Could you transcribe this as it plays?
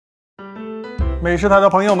美食台的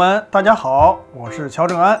朋友们，大家好，我是乔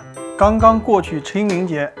正安。刚刚过去清明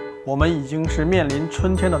节，我们已经是面临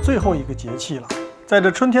春天的最后一个节气了。在这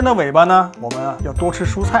春天的尾巴呢，我们要多吃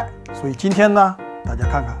蔬菜。所以今天呢，大家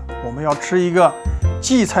看看，我们要吃一个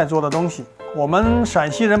荠菜做的东西。我们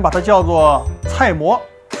陕西人把它叫做菜馍。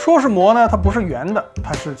说是馍呢，它不是圆的，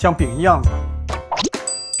它是像饼一样子的。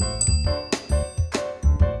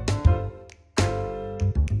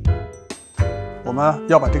 我们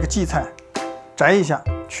要把这个荠菜摘一下，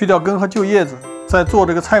去掉根和旧叶子。在做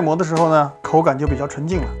这个菜馍的时候呢，口感就比较纯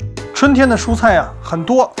净了。春天的蔬菜啊很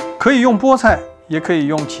多，可以用菠菜，也可以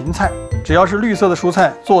用芹菜，只要是绿色的蔬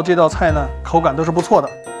菜，做这道菜呢，口感都是不错的。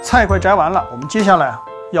菜快摘完了，我们接下来啊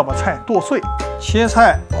要把菜剁碎。切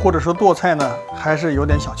菜或者说剁菜呢，还是有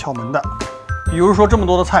点小窍门的。比如说这么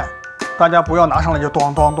多的菜，大家不要拿上来就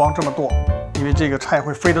咚咚咚这么剁，因为这个菜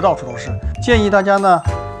会飞得到处都是。建议大家呢。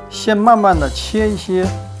 先慢慢的切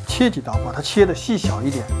几刀，把它切得细小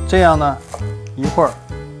一点，这样呢，一会儿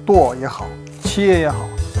剁也好，切也好，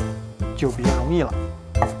就比较容易了。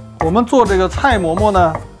我们做这个菜馍馍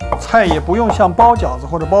呢，菜也不用像包饺子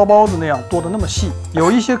或者包包子那样剁得那么细，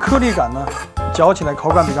有一些颗粒感呢，嚼起来口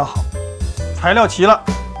感比较好。材料齐了，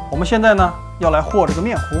我们现在呢要来和这个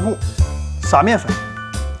面糊糊，撒面粉。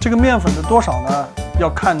这个面粉的多少呢，要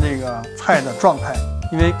看这个菜的状态，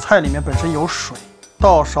因为菜里面本身有水。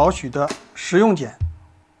 倒少许的食用碱，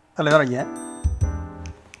再来点盐。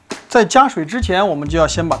在加水之前，我们就要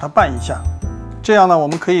先把它拌一下，这样呢，我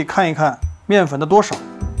们可以看一看面粉的多少。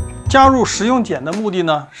加入食用碱的目的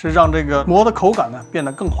呢，是让这个馍的口感呢变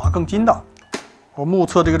得更滑、更筋道。我目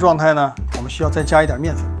测这个状态呢，我们需要再加一点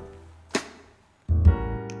面粉。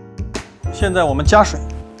现在我们加水，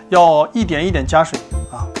要一点一点加水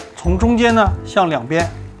啊，从中间呢向两边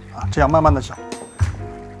啊，这样慢慢的搅。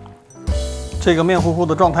 这个面糊糊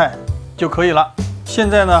的状态就可以了。现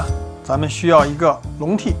在呢，咱们需要一个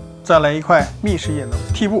笼屉，再来一块密实一点的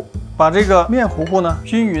屉布，把这个面糊糊呢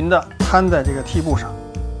均匀的摊在这个屉布上。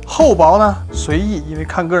厚薄呢随意，因为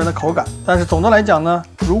看个人的口感。但是总的来讲呢，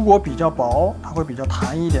如果比较薄，它会比较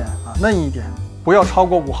弹一点啊，嫩一点，不要超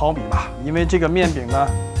过5毫米吧。因为这个面饼呢，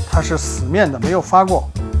它是死面的，没有发过，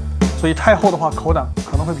所以太厚的话口感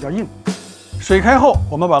可能会比较硬。水开后，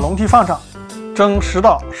我们把笼屉放上，蒸10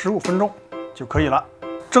到15分钟。 就可以了。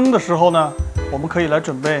蒸的时候呢，我们可以来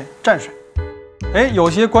准备蘸水。哎，有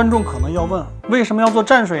些观众可能要问，为什么要做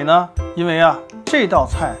蘸水呢？因为啊，这道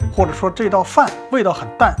菜或者说这道饭味道很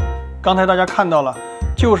淡。刚才大家看到了，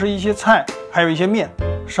就是一些菜，还有一些面，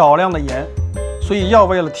少量的盐，所以要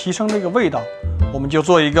为了提升这个味道，我们就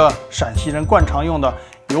做一个陕西人惯常用的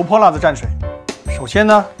油泼辣子蘸水。首先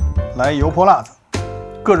呢，来油泼辣子，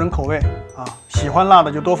个人口味啊，喜欢辣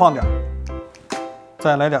的就多放点，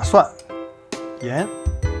再来点蒜。 盐、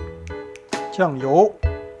酱油、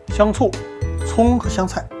香醋、葱和香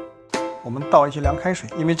菜，我们倒一些凉开水，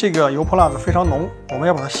因为这个油泼辣子非常浓，我们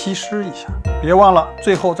要把它稀释一下。别忘了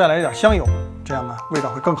最后再来一点香油，这样呢味道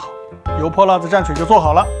会更好。油泼辣子蘸水就做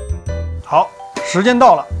好了。好，时间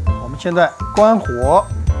到了，我们现在关火，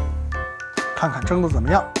看看蒸的怎么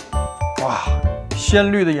样。哇，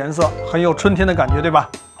鲜绿的颜色，很有春天的感觉，对吧？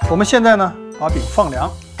我们现在呢把饼放凉，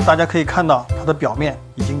大家可以看到它的表面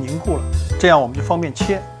已经凝固了。 这样我们就方便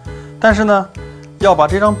切，但是呢，要把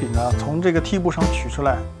这张饼啊从这个屉布上取出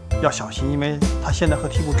来，要小心，因为它现在和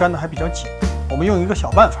屉布粘得还比较紧。我们用一个小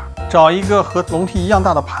办法，找一个和笼屉一样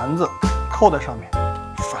大的盘子，扣在上面，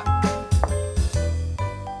翻。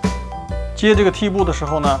接这个屉布的时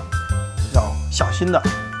候呢，要小心的。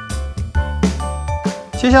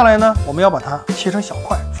接下来呢，我们要把它切成小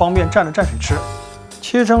块，方便蘸着蘸水吃。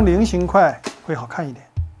切成菱形块会好看一点。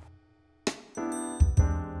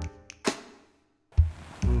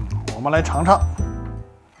 我们来尝尝，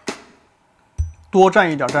多蘸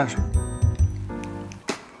一点蘸水。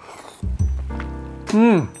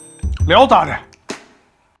嘹咋咧！